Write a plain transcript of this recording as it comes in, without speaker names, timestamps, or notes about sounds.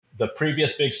The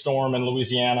previous big storm in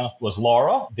Louisiana was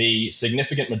Laura. The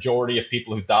significant majority of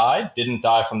people who died didn't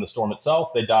die from the storm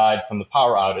itself. They died from the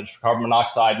power outage, carbon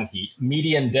monoxide and heat.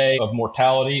 Median day of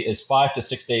mortality is 5 to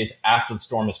 6 days after the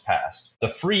storm has passed. The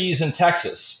freeze in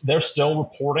Texas, they're still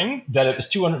reporting that it was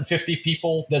 250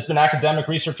 people. There's been academic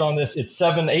research on this. It's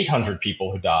 800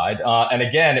 people who died. And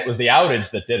again, it was the outage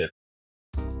that did it.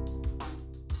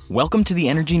 Welcome to the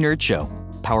Energy Nerd Show,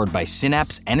 powered by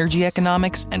Synapse Energy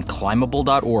Economics and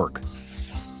Climbable.org.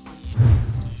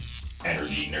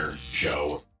 Energy Nerd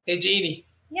Show. Hey, Jeannie.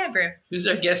 Yeah, Brew. Who's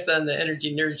our guest on the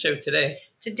Energy Nerd Show today?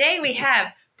 Today we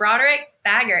have Broderick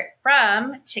Baggart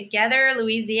from Together,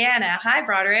 Louisiana. Hi,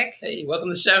 Broderick. Hey, welcome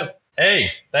to the show.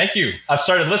 Hey, thank you. I've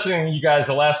started listening to you guys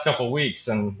the last couple of weeks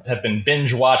and have been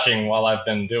binge watching while I've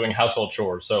been doing household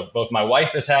chores. So both my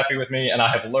wife is happy with me and I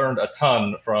have learned a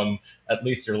ton from at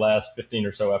least your last 15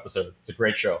 or so episodes. It's a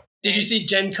great show. Did you see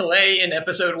Jen Calais in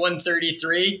episode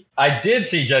 133? I did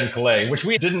see Jen Calais, which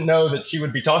we didn't know that she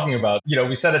would be talking about. You know,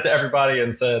 we said it to everybody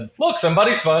and said, look,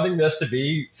 somebody's finding this to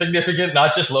be significant,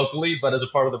 not just locally, but as a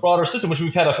part of the broader system, which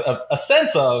we've had a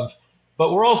sense of.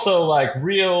 But we're also like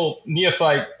real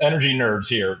neophyte energy nerds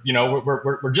here. You know,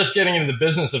 we're just getting into the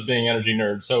business of being energy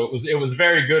nerds. So it was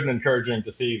very good and encouraging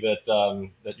to see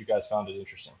that you guys found it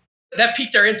interesting. That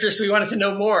piqued our interest. We wanted to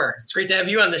know more. It's great to have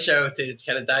you on the show to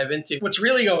kind of dive into what's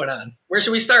really going on. Where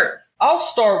should we start? I'll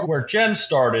start where Jen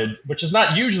started, which is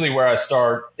not usually where I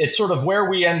start. It's sort of where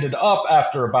we ended up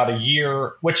after about a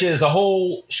year, which is a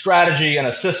whole strategy and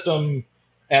a system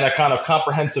and a kind of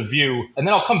comprehensive view. And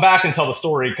then I'll come back and tell the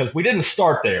story because we didn't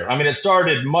start there. I mean, it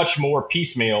started much more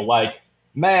piecemeal, like,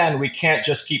 man, we can't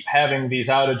just keep having these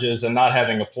outages and not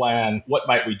having a plan. What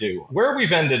might we do? Where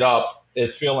we've ended up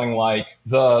is feeling like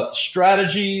the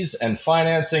strategies and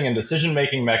financing and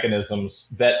decision-making mechanisms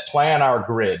that plan our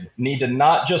grid need to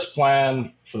not just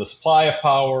plan for the supply of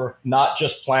power, not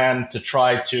just plan to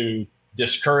try to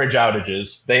discourage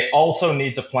outages. They also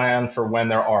need to plan for when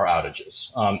there are outages,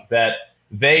 that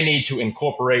they need to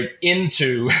incorporate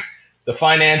into the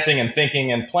financing and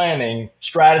thinking and planning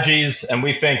strategies. And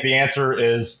we think the answer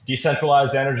is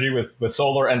decentralized energy with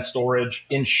solar and storage.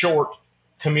 In short,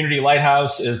 Community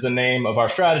Lighthouse is the name of our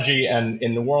strategy. And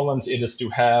in New Orleans, it is to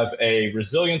have a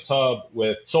resilience hub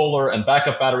with solar and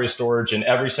backup battery storage in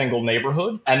every single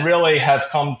neighborhood, and really have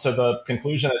come to the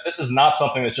conclusion that this is not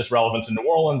something that's just relevant to New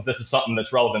Orleans. This is something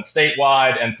that's relevant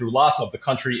statewide and through lots of the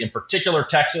country, in particular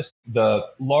Texas. The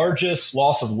largest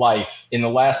loss of life in the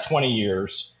last 20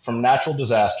 years from natural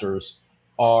disasters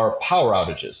are power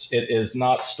outages. It is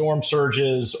not storm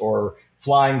surges or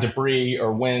flying debris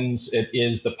or winds. It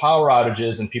is the power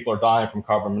outages, and people are dying from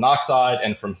carbon monoxide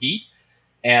and from heat.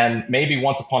 And maybe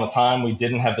once upon a time, we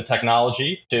didn't have the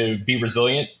technology to be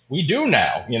resilient. We do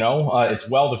now, it's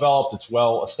well developed, it's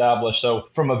well established. So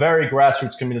from a very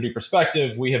grassroots community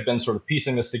perspective, we have been sort of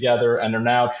piecing this together and are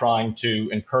now trying to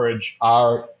encourage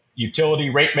our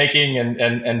utility rate making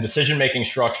and decision making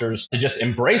structures to just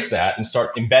embrace that and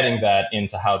start embedding that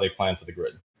into how they plan for the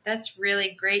grid. That's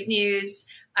really great news.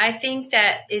 I think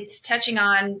that it's touching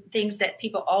on things that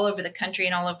people all over the country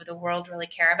and all over the world really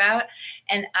care about.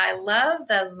 And I love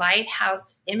the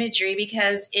lighthouse imagery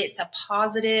because it's a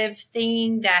positive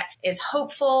thing that is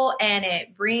hopeful and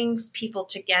it brings people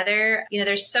together. You know,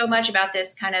 there's so much about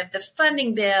this kind of the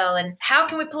funding bill and how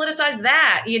can we politicize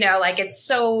that?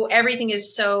 Everything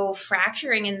is so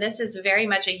fracturing, and this is very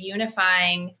much a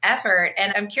unifying effort.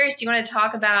 And I'm curious, do you want to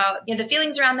talk about the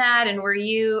feelings around that? And are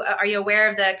you aware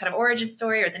of the kind of origin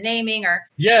story or the naming? Or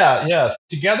Yes.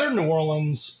 Together New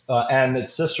Orleans and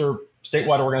its sister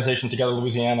statewide organization, Together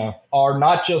Louisiana, are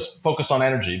not just focused on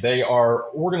energy. They are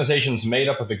organizations made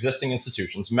up of existing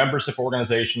institutions, membership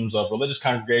organizations of religious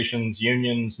congregations,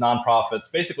 unions,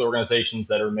 nonprofits, basically organizations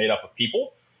that are made up of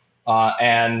people,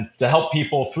 and to help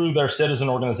people through their citizen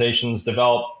organizations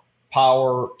develop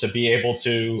power to be able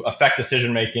to affect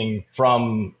decision making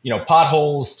from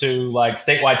potholes to like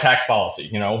statewide tax policy,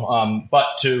 but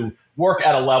to work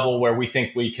at a level where we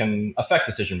think we can affect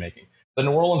decision making. The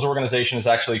New Orleans organization is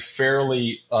actually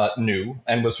fairly new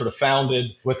and was sort of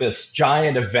founded with this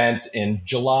giant event in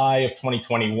July of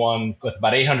 2021 with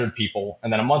about 800 people.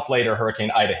 And then a month later,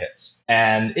 Hurricane Ida hits.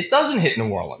 And it doesn't hit New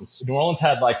Orleans. New Orleans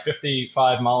had like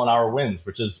 55 mile an hour winds,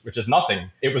 which is nothing.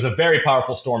 It was a very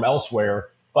powerful storm elsewhere,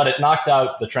 but it knocked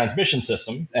out the transmission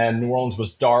system. And New Orleans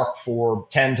was dark for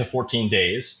 10 to 14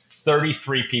 days.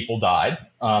 33 people died.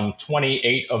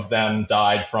 28 of them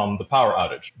died from the power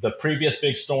outage. The previous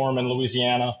big storm in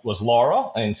Louisiana was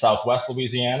Laura in southwest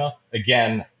Louisiana.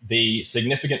 Again, the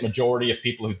significant majority of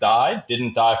people who died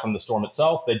didn't die from the storm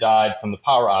itself. They died from the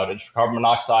power outage, carbon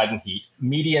monoxide and heat.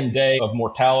 Median day of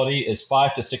mortality is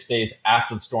 5 to 6 days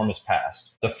after the storm has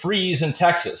passed. The freeze in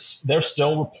Texas, they're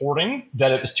still reporting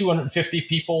that it was 250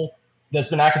 people. There's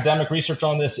been academic research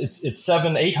on this. It's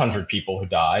 800 people who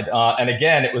died. And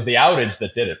again, it was the outage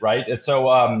that did it, right? And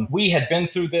so we had been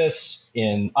through this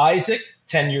in Isaac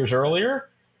 10 years earlier.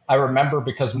 I remember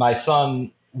because my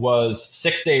son was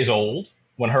 6 days old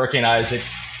when Hurricane Isaac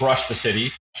brushed the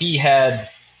city. He had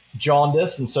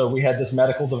jaundice, and so we had this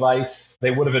medical device.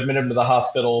 They would have admitted him to the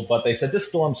hospital, but they said, this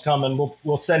storm's coming,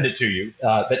 we'll send it to you,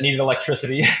 that needed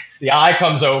electricity. The eye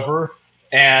comes over,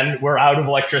 and we're out of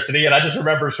electricity. And I just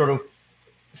remember sort of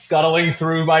scuttling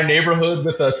through my neighborhood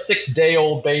with a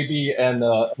 6-day-old baby and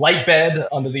a light bed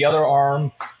under the other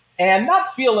arm, and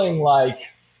not feeling like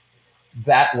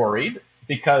that worried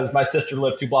because my sister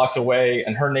lived 2 blocks away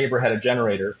and her neighbor had a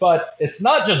generator. But it's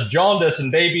not just jaundice and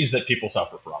babies that people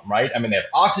suffer from, right? I mean, they have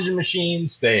oxygen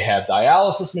machines, they have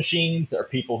dialysis machines. There are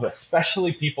people,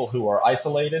 especially people who are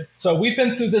isolated. So we've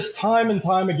been through this time and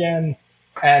time again,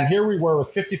 and here we were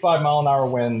with 55-mile-an-hour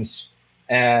winds,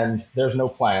 and there's no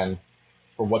plan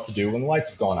for what to do when the lights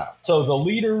have gone out. So the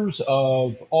leaders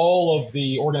of all of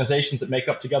the organizations that make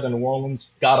up Together New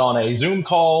Orleans got on a Zoom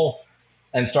call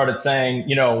and started saying,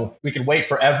 we could wait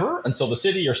forever until the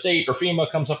city or state or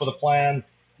FEMA comes up with a plan.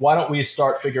 Why don't we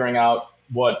start figuring out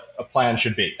what a plan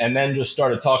should be? And then just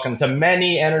started talking to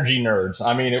many energy nerds.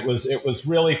 I mean, it was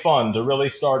really fun to really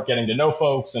start getting to know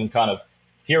folks and kind of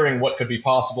hearing what could be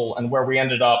possible. And where we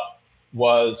ended up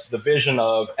was the vision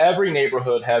of every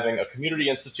neighborhood having a community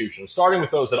institution, starting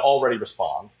with those that already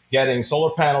respond, getting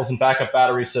solar panels and backup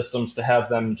battery systems to have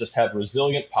them just have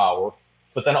resilient power,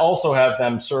 but then also have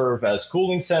them serve as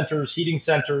cooling centers, heating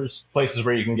centers, places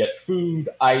where you can get food,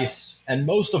 ice, and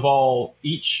most of all,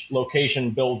 each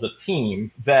location builds a team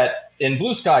that in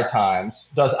blue sky times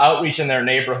does outreach in their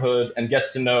neighborhood and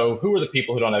gets to know who are the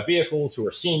people who don't have vehicles, who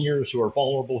are seniors, who are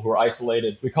vulnerable, who are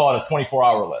isolated. We call it a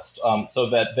 24-hour list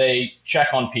so that they check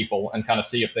on people and kind of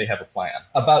see if they have a plan.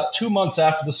 About 2 months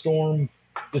after the storm,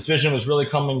 this vision was really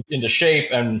coming into shape,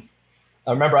 and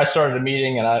I remember I started a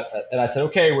meeting and I said,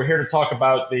 okay, we're here to talk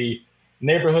about the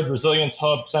neighborhood resilience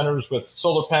hub centers with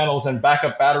solar panels and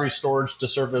backup battery storage to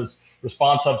serve as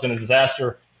response hubs in a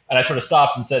disaster. And I sort of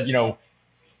stopped and said,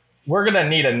 we're going to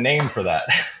need a name for that.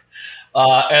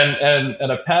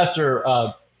 And a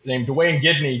pastor named Dwayne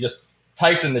Gidney just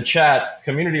typed in the chat,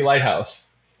 Community Lighthouse.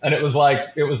 And it was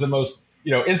the most,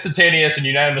 instantaneous and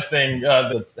unanimous thing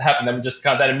that's happened.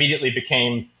 That immediately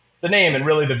became the name and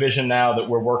really the vision now that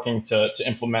we're working to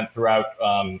implement throughout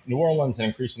New Orleans and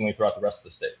increasingly throughout the rest of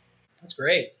the state. That's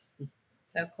great.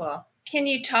 So cool. Can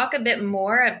you talk a bit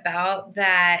more about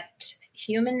that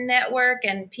human network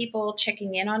and people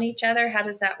checking in on each other? How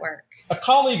does that work? A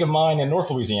colleague of mine in North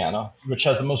Louisiana, which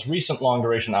has the most recent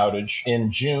long-duration outage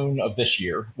in June of this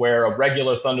year, where a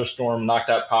regular thunderstorm knocked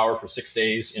out power for 6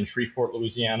 days in Shreveport,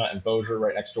 Louisiana, and Bossier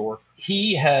right next door,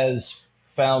 he has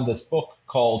found this book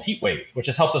called Heat Wave, which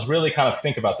has helped us really kind of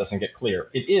think about this and get clear.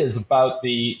 It is about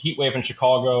the heat wave in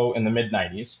Chicago in the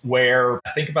mid-90s, where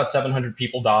I think about 700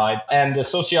 people died. And the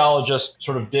sociologist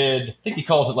sort of did, I think he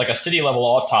calls it like a city-level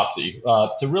autopsy,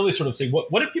 to really sort of say,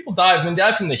 what did people die of? I mean, they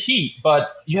died from the heat,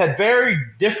 but you had very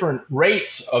different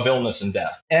rates of illness and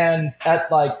death. And at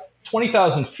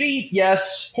 20,000 feet,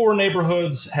 yes, poor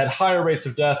neighborhoods had higher rates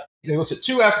of death. He looks at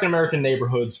 2 African-American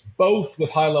neighborhoods, both with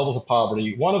high levels of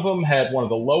poverty. One of them had one of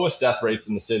the lowest death rates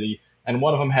in the city, and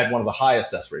one of them had one of the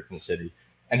highest death rates in the city.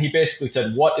 And he basically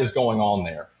said, what is going on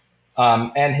there?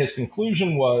 And his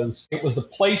conclusion was it was the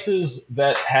places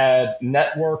that had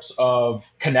networks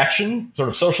of connection, sort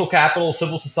of social capital,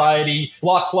 civil society,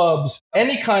 block clubs,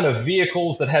 any kind of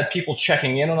vehicles that had people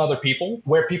checking in on other people,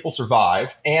 where people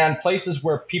survived, and places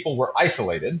where people were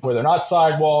isolated, where they're not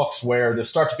sidewalks, where there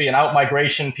start to be an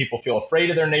out-migration, people feel afraid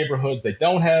of their neighborhoods, they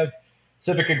don't have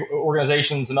civic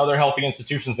organizations and other healthy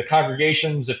institutions, the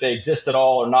congregations, if they exist at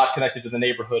all, are not connected to the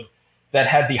neighborhood, that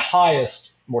had the highest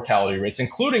mortality rates,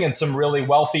 including in some really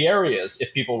wealthy areas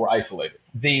if people were isolated.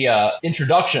 The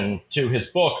introduction to his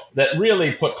book that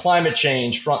really put climate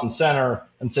change front and center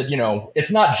and said,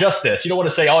 it's not just this. You don't want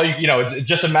to say, it's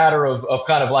just a matter of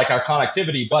kind of like our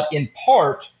connectivity, but in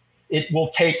part, it will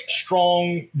take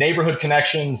strong neighborhood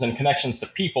connections and connections to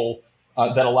people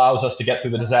that allows us to get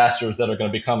through the disasters that are going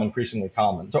to become increasingly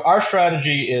common. So our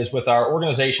strategy is with our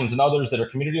organizations and others that are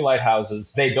community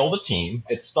lighthouses, they build a team.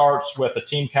 It starts with a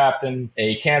team captain,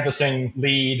 a canvassing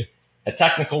lead, a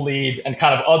technical lead, and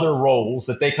kind of other roles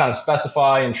that they kind of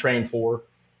specify and train for.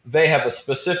 They have a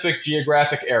specific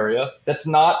geographic area that's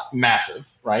not massive,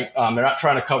 right? They're not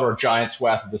trying to cover a giant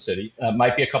swath of the city. It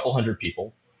might be a couple hundred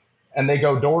people. And they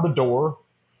go door to door,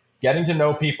 getting to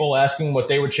know people, asking what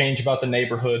they would change about the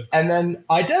neighborhood, and then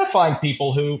identifying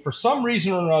people who, for some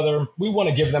reason or another, we want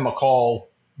to give them a call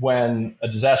when a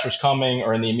disaster is coming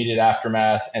or in the immediate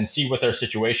aftermath and see what their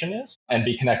situation is and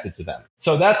be connected to them.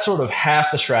 So that's sort of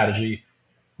half the strategy.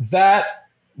 That,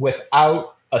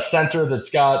 without a center that's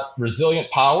got resilient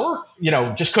power,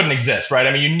 just couldn't exist, right?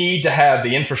 I mean, you need to have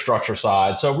the infrastructure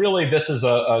side. So really, this is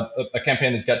a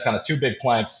campaign that's got kind of two big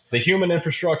planks: the human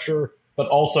infrastructure, but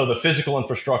also the physical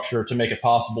infrastructure to make it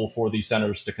possible for these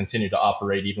centers to continue to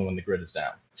operate even when the grid is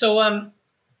down. So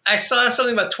I saw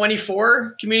something about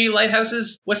 24 community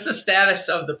lighthouses. What's the status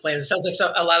of the plans? It sounds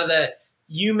like a lot of the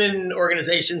human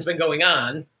organization's been going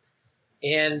on.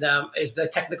 And is the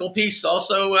technical piece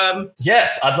also?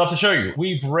 Yes, I'd love to show you.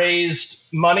 We've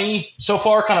raised money so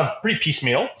far, kind of pretty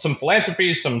piecemeal. Some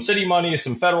philanthropy, some city money,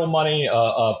 some federal money.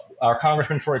 Our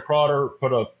Congressman Troy Crowder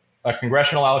put a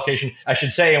congressional allocation, I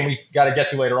should say, and we got to get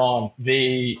to later on.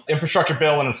 The Infrastructure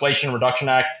Bill and Inflation Reduction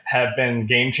Act have been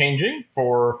game-changing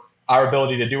for our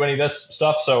ability to do any of this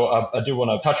stuff. So I do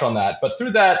want to touch on that. But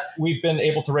through that, we've been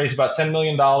able to raise about $10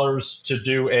 million to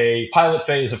do a pilot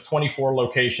phase of 24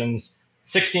 locations,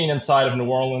 16 inside of New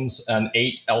Orleans and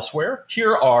 8 elsewhere.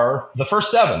 Here are the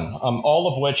first 7, all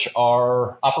of which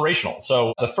are operational.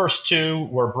 So the first 2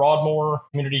 were Broadmoor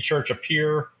Community Church up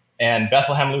here and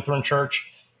Bethlehem Lutheran Church.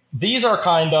 These are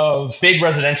kind of big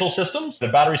residential systems. The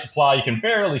battery supply, you can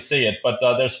barely see it, but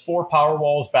there's 4 power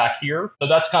walls back here. So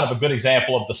that's kind of a good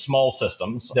example of the small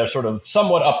systems. They're sort of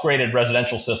somewhat upgraded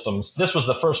residential systems. This was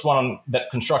the first one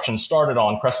that construction started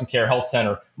on, Crescent Care Health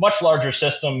Center. Much larger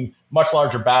system, much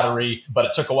larger battery, but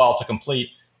it took a while to complete.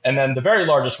 And then the very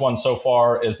largest one so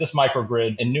far is this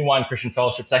microgrid in New Wine Christian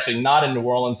Fellowship. It's actually not in New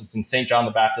Orleans. It's in St. John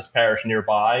the Baptist Parish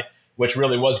nearby, which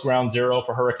really was ground zero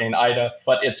for Hurricane Ida.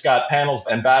 But it's got panels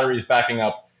and batteries backing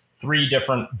up 3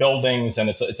 different buildings, and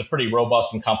it's a pretty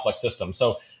robust and complex system.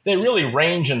 So they really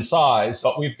range in size,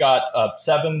 but we've got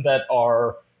 7 that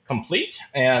are complete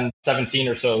and 17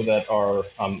 or so that are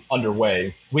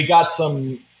underway. We got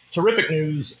some terrific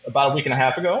news about a week and a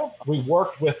half ago. We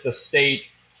worked with the state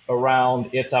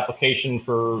around its application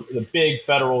for the big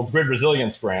federal grid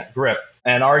resilience grant, GRIP,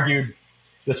 and argued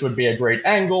this would be a great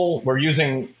angle. We're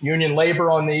using union labor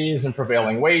on these and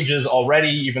prevailing wages already,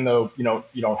 even though you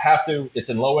don't have to. It's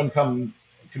in low-income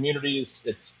communities.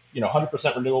 It's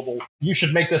 100% renewable. You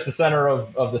should make this the center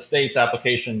of the state's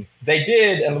application. They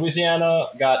did, and Louisiana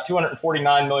got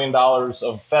 $249 million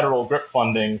of federal GRIP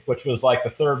funding, which was like the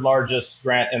 3rd largest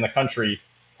grant in the country,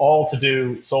 all to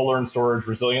do solar and storage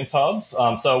resilience hubs.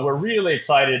 So we're really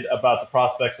excited about the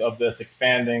prospects of this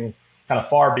expanding kind of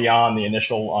far beyond the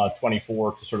initial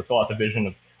 24 to sort of fill out the vision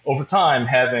of, over time,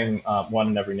 having one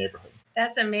in every neighborhood.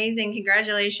 That's amazing.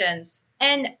 Congratulations.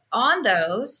 And on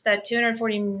those, that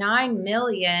 $249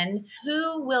 million,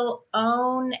 who will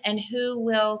own and who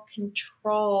will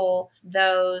control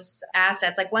those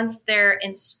assets? Like once they're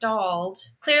installed,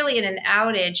 clearly in an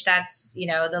outage, that's,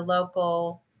 the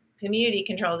local community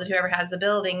controls it, whoever has the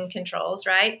building controls,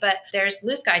 right? But there's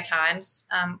blue sky times.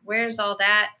 Where's all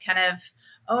that kind of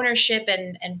ownership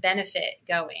and benefit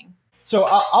going? So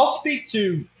I'll speak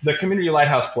to the community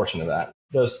lighthouse portion of that.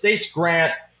 The state's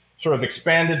grant sort of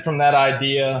expanded from that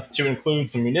idea to include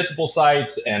some municipal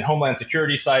sites and homeland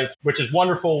security sites, which is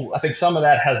wonderful. I think some of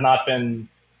that has not been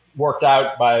worked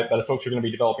out by the folks who are going to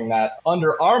be developing that.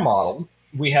 Under our model,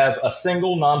 we have a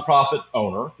single nonprofit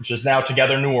owner, which is now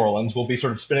Together New Orleans. We'll be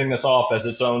sort of spinning this off as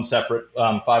its own separate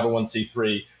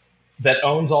 501c3. That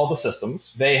owns all the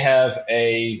systems. They have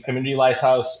a community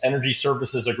lighthouse energy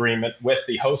services agreement with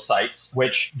the host sites,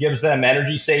 which gives them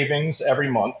energy savings every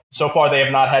month. So far, they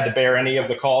have not had to bear any of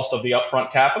the cost of the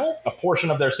upfront capital. A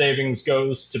portion of their savings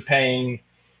goes to paying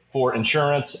for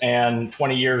insurance and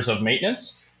 20 years of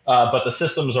maintenance, but the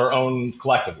systems are owned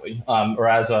collectively or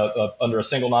as under a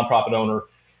single nonprofit owner.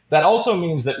 That also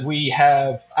means that we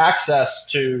have access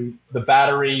to the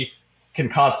battery, can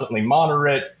constantly monitor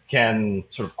it, can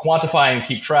sort of quantify and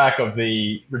keep track of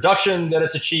the reduction that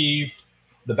it's achieved,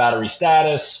 the battery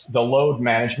status, the load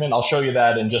management. I'll show you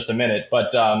that in just a minute.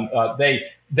 But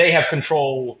they have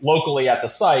control locally at the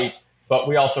site, but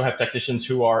we also have technicians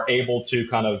who are able to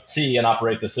kind of see and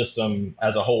operate the system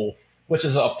as a whole which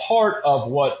is a part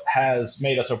of what has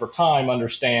made us over time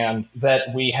understand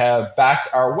that we have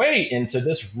backed our way into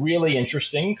this really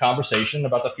interesting conversation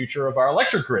about the future of our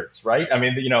electric grids, right? I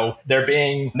mean, there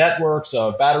being networks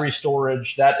of battery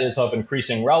storage that is of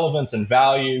increasing relevance and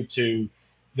value to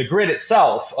the grid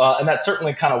itself. And that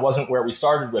certainly kind of wasn't where we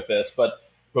started with this. But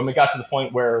when we got to the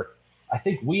point where I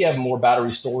think we have more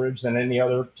battery storage than any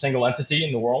other single entity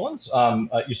in New Orleans,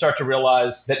 you start to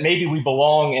realize that maybe we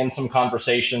belong in some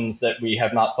conversations that we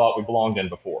have not thought we belonged in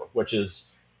before, which is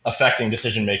affecting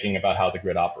decision-making about how the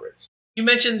grid operates. You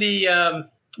mentioned the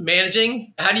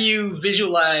managing. How do you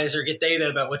visualize or get data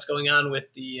about what's going on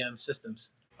with the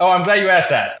systems? Oh, I'm glad you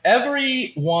asked that.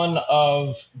 Every one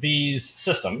of these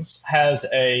systems has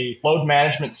a load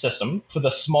management system. For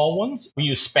the small ones, we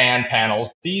use span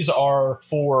panels. These are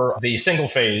for the single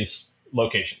phase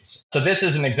locations. So this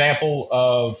is an example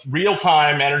of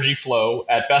real-time energy flow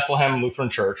at Bethlehem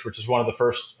Lutheran Church, which is one of the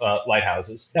first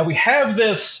lighthouses. Now we have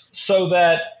this so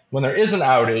that when there is an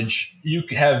outage, you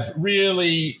have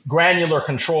really granular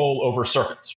control over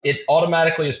circuits. It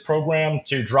automatically is programmed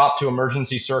to drop to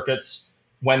emergency circuits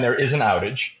when there is an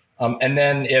outage. And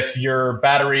then if your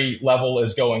battery level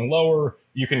is going lower,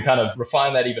 you can kind of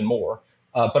refine that even more.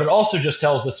 But it also just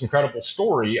tells this incredible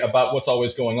story about what's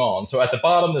always going on. So at the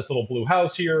bottom, this little blue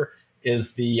house here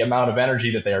is the amount of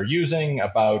energy that they are using,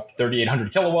 about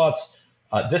 3,800 kilowatts.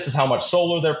 This is how much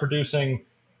solar they're producing,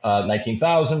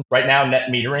 19,000. Right now, net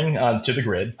metering to the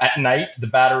grid. At night, the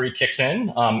battery kicks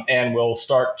in and will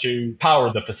start to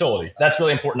power the facility. That's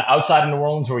really important outside of New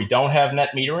Orleans where we don't have net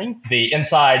metering. The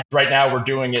inside, right now, we're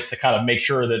doing it to kind of make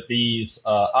sure that these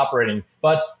operating.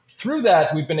 But through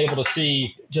that, we've been able to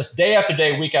see just day after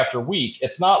day, week after week.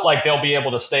 It's not like they'll be able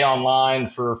to stay online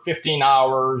for 15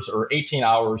 hours or 18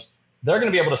 hours. They're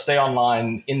going to be able to stay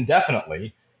online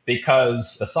indefinitely,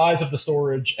 because the size of the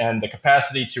storage and the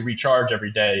capacity to recharge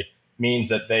every day means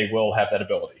that they will have that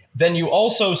ability. Then you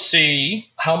also see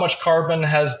how much carbon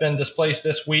has been displaced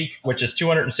this week, which is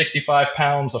 265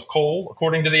 pounds of coal,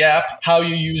 according to the app. How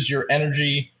you use your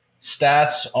energy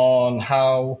stats on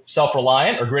how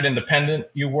self-reliant or grid independent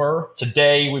you were.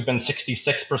 Today, we've been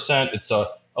 66%. It's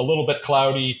a little bit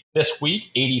cloudy this week,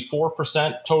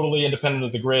 84% totally independent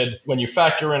of the grid. When you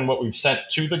factor in what we've sent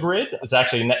to the grid, it's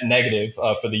actually net negative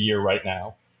for the year right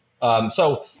now.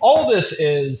 So all this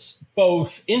is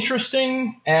both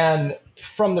interesting and,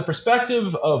 from the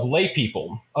perspective of lay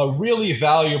people, a really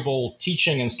valuable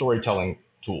teaching and storytelling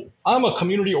tool. I'm a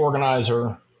community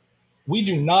organizer. We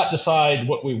do not decide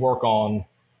what we work on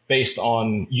based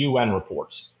on UN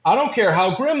reports. I don't care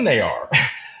how grim they are.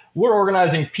 We're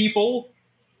organizing people,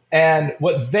 and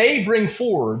what they bring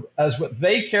forward as what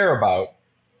they care about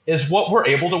is what we're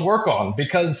able to work on,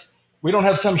 because we don't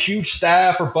have some huge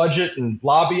staff or budget and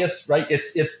lobbyists, right?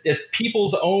 It's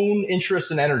people's own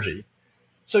interests and energy.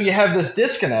 So you have this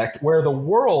disconnect where the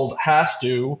world has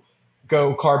to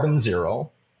go carbon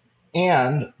zero,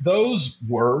 and those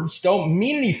words don't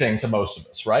mean anything to most of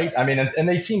us, right? I mean, and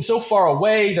they seem so far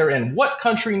away. They're in what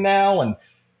country now? And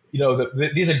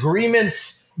these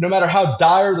agreements, no matter how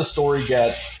dire the story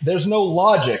gets, there's no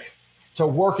logic to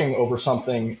working over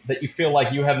something that you feel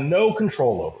like you have no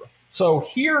control over. So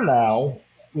here now,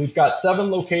 we've got 7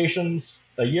 locations.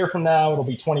 A year from now, it'll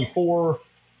be 24.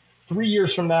 3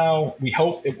 years from now, we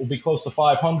hope it will be close to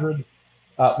 500,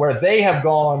 where they have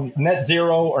gone net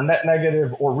zero or net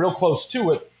negative or real close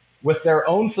to it with their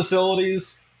own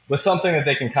facilities, with something that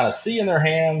they can kind of see in their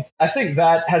hands. I think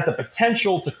that has the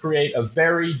potential to create a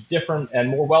very different and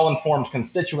more well-informed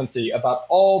constituency about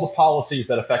all the policies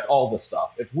that affect all this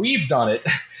stuff. If we've done it,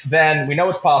 then we know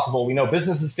it's possible. We know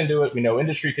businesses can do it. We know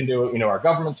industry can do it. We know our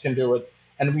governments can do it.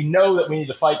 And we know that we need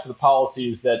to fight for the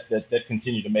policies that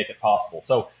continue to make it possible.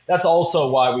 So that's also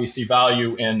why we see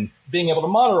value in being able to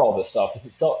monitor all this stuff, is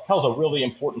it tells a really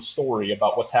important story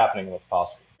about what's happening and what's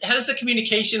possible. How does the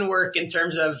communication work in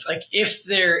terms of, like, if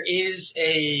there is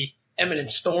a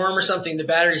imminent storm or something, the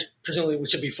batteries presumably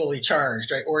should be fully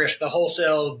charged, right? Or if the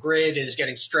wholesale grid is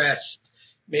getting stressed,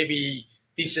 maybe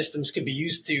these systems could be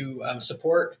used to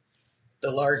support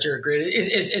the larger grid.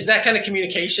 Is that kind of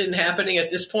communication happening at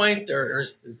this point, or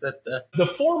is that the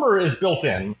former is built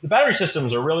in? The battery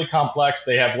systems are really complex.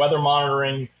 They have weather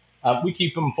monitoring. We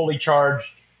keep them fully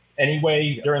charged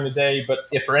anyway during the day, but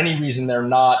if for any reason they're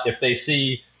not, if they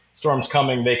see storms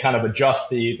coming, they kind of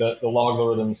adjust the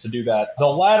logarithms to do that. The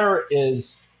latter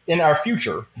is in our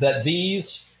future, that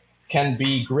these can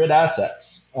be grid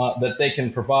assets, that they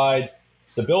can provide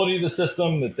stability to the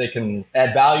system, that they can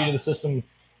add value to the system.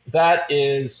 That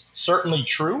is certainly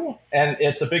true, and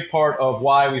it's a big part of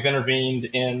why we've intervened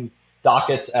in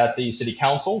dockets at the City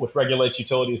Council, which regulates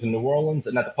utilities in New Orleans,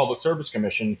 and at the Public Service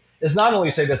Commission, is not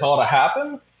only say this ought to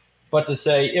happen, but to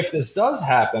say if this does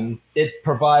happen, it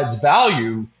provides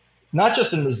value not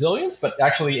just in resilience, but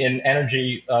actually in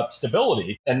energy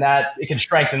stability, and that it can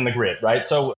strengthen the grid, right?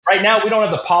 So right now, we don't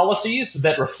have the policies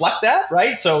that reflect that,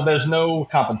 right? So there's no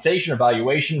compensation or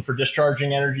valuation for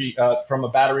discharging energy from a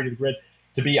battery to the grid.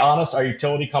 To be honest, our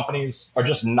utility companies are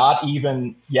just not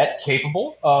even yet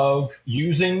capable of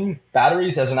using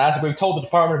batteries as an asset. We told the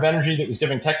Department of Energy that was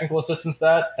giving technical assistance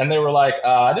that, and they were like,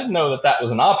 I didn't know that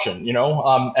was an option,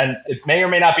 and it may or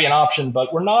may not be an option,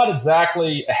 but we're not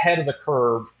exactly ahead of the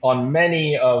curve on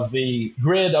many of the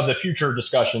grid of the future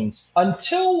discussions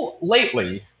until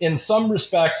lately, in some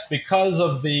respects, because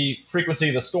of the frequency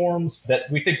of the storms, that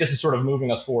we think this is sort of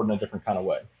moving us forward in a different kind of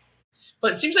way.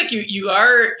 Well, it seems like you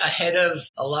are ahead of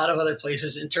a lot of other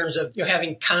places in terms of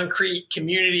having concrete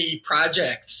community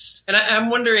projects. And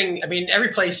I'm wondering, I mean, every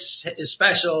place is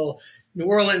special. New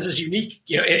Orleans is unique,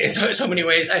 in so many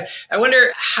ways. I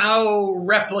wonder how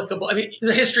replicable. I mean,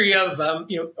 there's a history of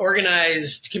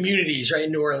organized communities, right,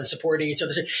 in New Orleans supporting each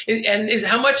other. And is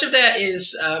how much of that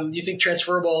is you think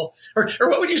transferable, or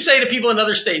what would you say to people in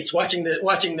other states watching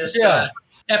this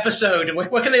episode?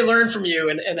 What can they learn from you,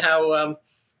 and how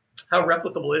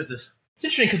replicable is this? It's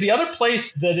interesting because the other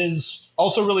place that is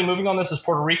also really moving on this is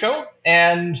Puerto Rico.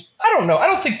 And I don't know. I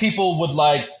don't think people would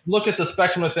look at the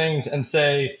spectrum of things and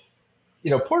say,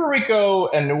 Puerto Rico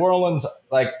and New Orleans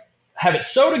have it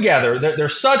so together. They're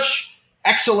such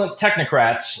excellent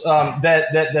technocrats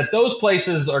that those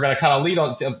places are going to kind of lead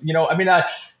on.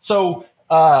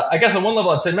 I guess on one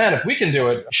level, I'd say, man, if we can do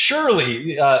it,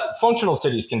 surely functional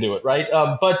cities can do it, right?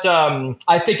 But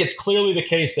I think it's clearly the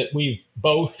case that we've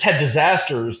both had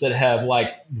disasters that have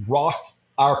rocked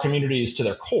our communities to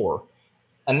their core,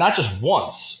 and not just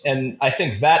once. And I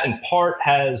think that in part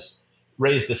has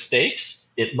raised the stakes.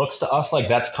 It looks to us like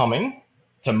that's coming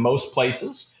to most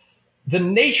places. The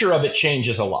nature of it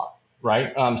changes a lot,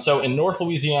 right? So in North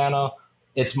Louisiana,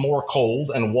 it's more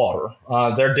cold and water.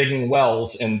 They're digging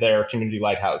wells in their community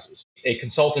lighthouses. A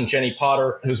consultant, Jenny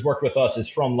Potter, who's worked with us, is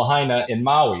from Lahaina in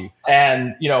Maui.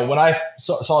 And, when I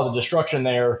saw the destruction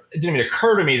there, it didn't even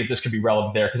occur to me that this could be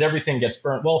relevant there because everything gets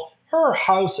burnt. Well, her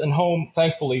house and home,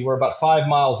 thankfully, were about 5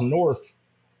 miles north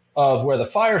of where the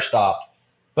fire stopped.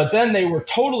 But then they were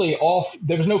totally off.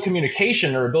 There was no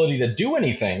communication or ability to do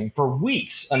anything for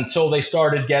weeks until they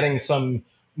started getting some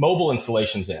mobile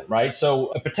installations in, right? So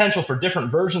a potential for different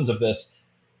versions of this.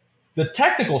 The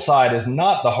technical side is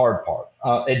not the hard part.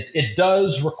 It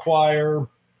does require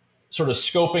sort of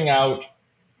scoping out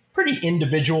pretty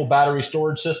individual battery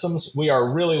storage systems. We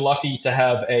are really lucky to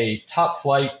have a top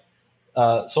flight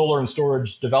solar and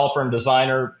storage developer and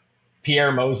designer,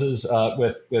 Pierre Moses,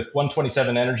 with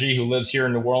 127 Energy, who lives here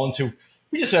in New Orleans, who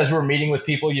we just, as we're meeting with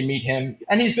people, you meet him,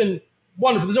 and he's been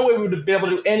wonderful. There's no way we would be able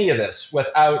to do any of this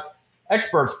without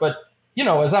experts. But,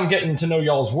 as I'm getting to know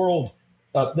y'all's world,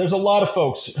 there's a lot of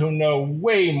folks who know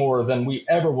way more than we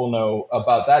ever will know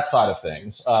about that side of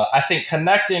things. I think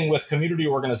connecting with community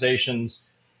organizations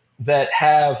that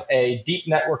have a deep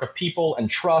network of people and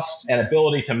trust and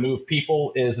ability to move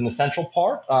people is an essential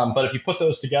part. But if you put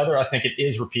those together, I think it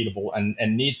is repeatable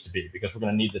and needs to be, because we're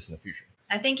going to need this in the future.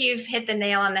 I think you've hit the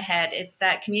nail on the head. It's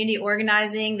that community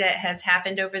organizing that has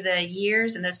happened over the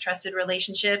years and those trusted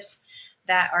relationships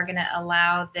that are going to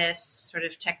allow this sort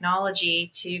of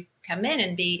technology to come in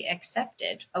and be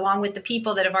accepted, along with the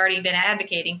people that have already been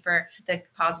advocating for the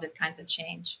positive kinds of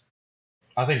change.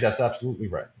 I think that's absolutely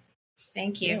right.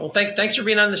 Thank you. Well, thanks for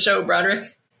being on the show, Broderick.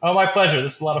 Oh, my pleasure.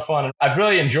 This is a lot of fun. I've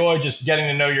really enjoyed just getting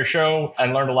to know your show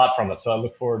and learned a lot from it. So I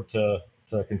look forward to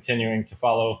continuing to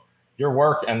follow your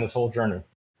work and this whole journey.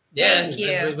 Yeah, Thank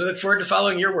you. We look forward to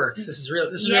following your work. This is really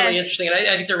interesting. And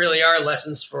I think there really are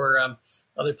lessons for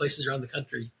other places around the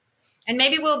country. And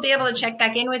maybe we'll be able to check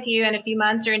back in with you in a few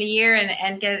months or in a year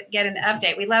and get an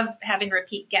update. We love having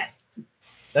repeat guests.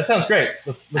 That sounds great.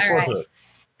 Look forward to it.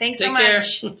 Thanks Take so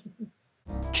much. care.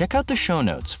 Check out the show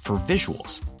notes for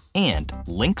visuals and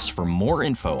links for more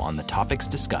info on the topics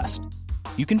discussed.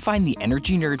 You can find the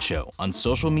Energy Nerd Show on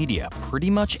social media pretty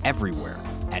much everywhere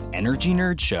at Energy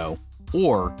Nerd Show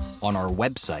or on our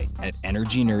website at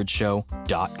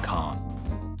energynerdshow.com.